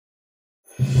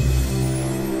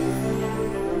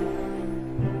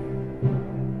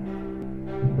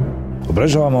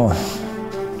Obeležavamo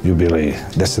jubilej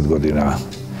 10 godina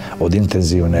od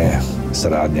intenzivne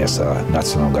saradnje sa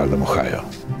Nacionalnom gardom Ohio.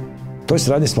 Toj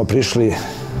saradnji smo prišli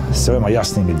s veoma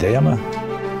jasnim idejama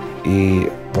i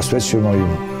posvećujemo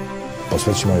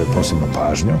joj posebnu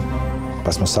pažnju,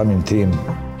 pa smo samim tim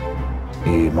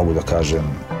i mogu da kažem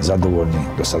zadovoljni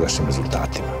dosadašnjim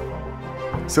rezultatima.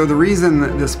 So the reason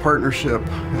that this partnership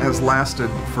has lasted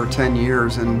for 10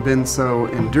 years and been so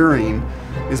enduring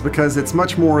is because it's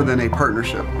much more than a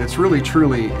partnership. It's really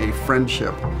truly a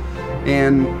friendship.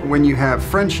 And when you have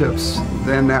friendships,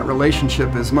 then that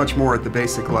relationship is much more at the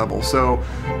basic level. So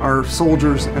our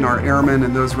soldiers and our airmen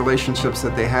and those relationships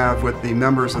that they have with the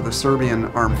members of the Serbian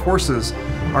armed forces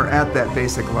are at that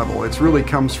basic level. It really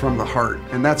comes from the heart,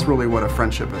 and that's really what a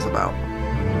friendship is about.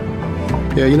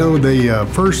 Yeah, you know, the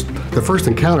first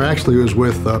encounter actually was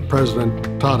with President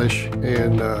Tadic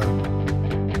and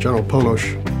General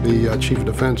Ponoš, the Chief of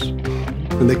Defense,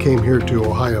 and they came here to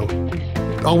Ohio.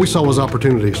 All we saw was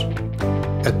opportunities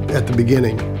at the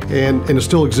beginning, and it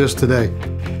still exists today.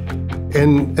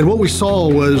 And what we saw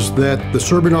was that the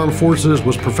Serbian Armed Forces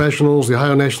was professionals, the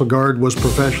Ohio National Guard was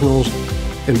professionals,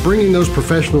 and bringing those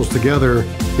professionals together,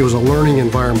 it was a learning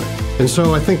environment. And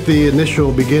so I think the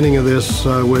initial beginning of this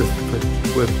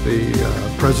with the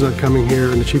President coming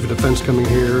here and the Chief of Defense coming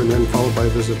here and then followed by a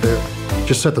visit there,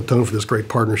 just set the tone for this great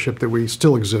partnership that we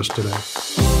still exist today.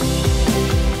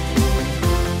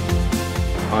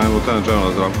 I am Lieutenant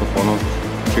General Zdravko Ponoš,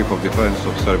 Chief of Defense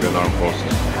of Serbian Armed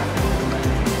Forces.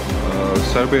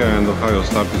 Serbia and Ohio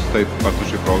started state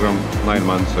partnership program 9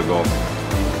 months ago,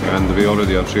 and we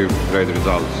already achieved great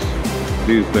results.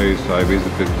 These days I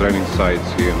visited training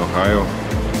sites here in Ohio,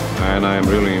 and I am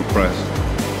really impressed.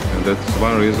 And that's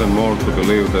one reason more to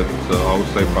believe that our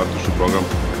state partnership program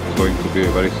is going to be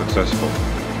very successful.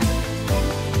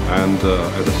 And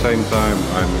at the same time,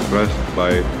 I'm impressed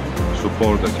by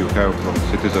support that you have from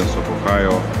citizens of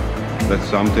Ohio. That's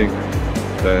something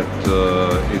that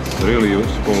it's really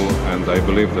useful, and I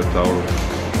believe that our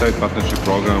state partnership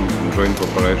program and joint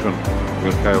cooperation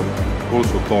will have full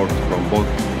support from both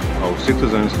our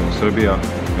citizens in Serbia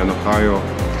and Ohio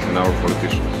and our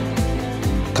politicians.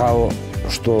 Kao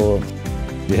što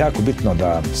je jako bitno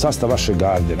da sastav vaše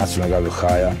garde, Nacionalne garde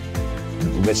Ohaja,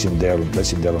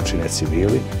 većim delom čine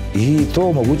civili, i to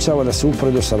omogućava da se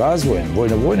uporedo sa razvojem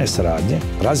vojno-vojne saradnje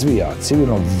razvija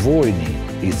civilno-vojni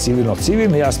i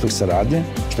civilno-civilni aspekt saradnje,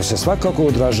 što se svakako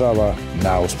odražava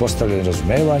na uspostavljanje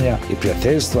razumevanja i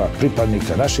prijateljstva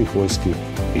pripadnika naših vojski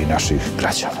i naših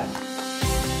građana.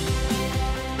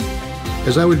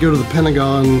 As I would go to the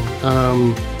Pentagon,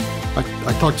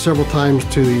 I talked several times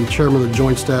to the chairman of the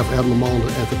Joint Staff, Admiral Mullen,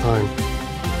 at the time.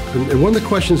 And one of the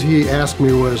questions he asked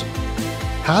me was,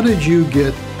 how did you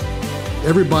get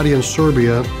everybody in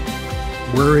Serbia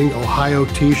wearing Ohio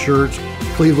t-shirts,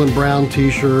 Cleveland Brown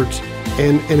t-shirts,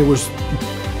 and it was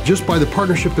just by the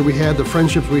partnership that we had, the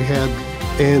friendships we had,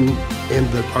 and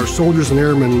our soldiers and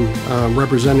airmen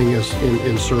representing us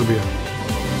in Serbia.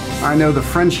 I know the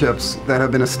friendships that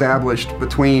have been established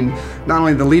between not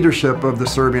only the leadership of the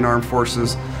Serbian Armed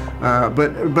Forces,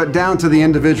 but down to the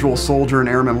individual soldier and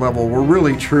airman level will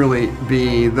really truly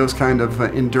be those kind of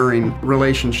enduring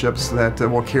relationships that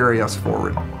will carry us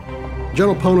forward.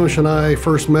 General Ponoš and I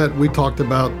first met, we talked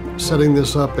about setting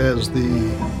this up as the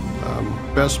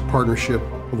best partnership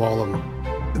of all of them.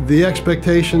 The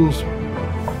expectations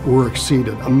were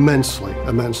exceeded immensely.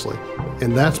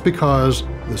 And that's because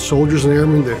the soldiers and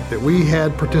airmen that we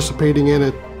had participating in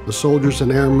it, the soldiers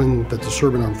and airmen that the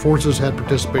Serbian Armed Forces had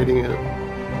participating in it,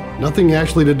 nothing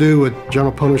actually to do with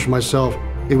General Ponoš and myself.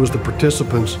 It was the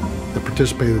participants that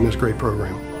participated in this great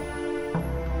program.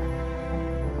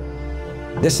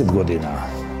 10 godina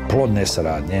plodne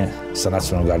saradnje sa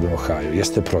Nacionalnom gardom Ohio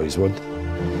jeste proizvod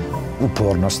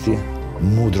upornosti,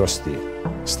 mudrosti,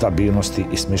 stabilnosti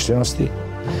i smišljenosti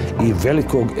i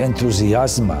velikog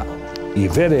entuzijazma i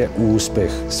vere u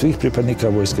uspeh svih pripadnika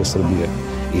Vojske Srbije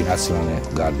i Nacionalne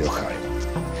garde Ohio.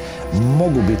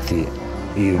 Mogu biti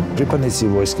i pripadnici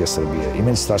Vojske Srbije i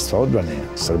Ministarstva odbrane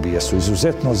Srbije su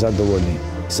izuzetno zadovoljni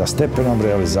sa stepenom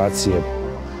realizacije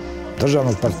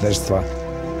državnog partnerstva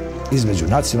između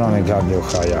Nacionalne garde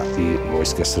Ohaja i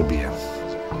Vojske Srbije.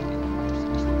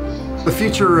 The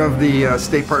future of the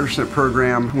state partnership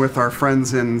program with our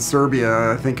friends in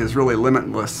Serbia, I think, is really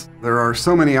limitless. There are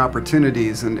so many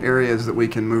opportunities and areas that we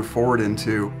can move forward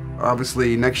into.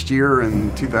 Obviously, next year in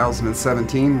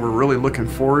 2017, we're really looking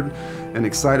forward and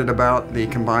excited about the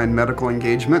combined medical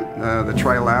engagement, the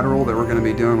trilateral that we're going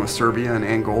to be doing with Serbia and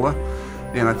Angola.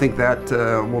 And I think that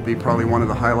will be probably one of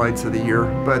the highlights of the year.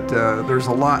 But there's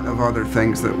a lot of other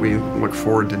things that we look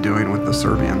forward to doing with the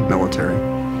Serbian military.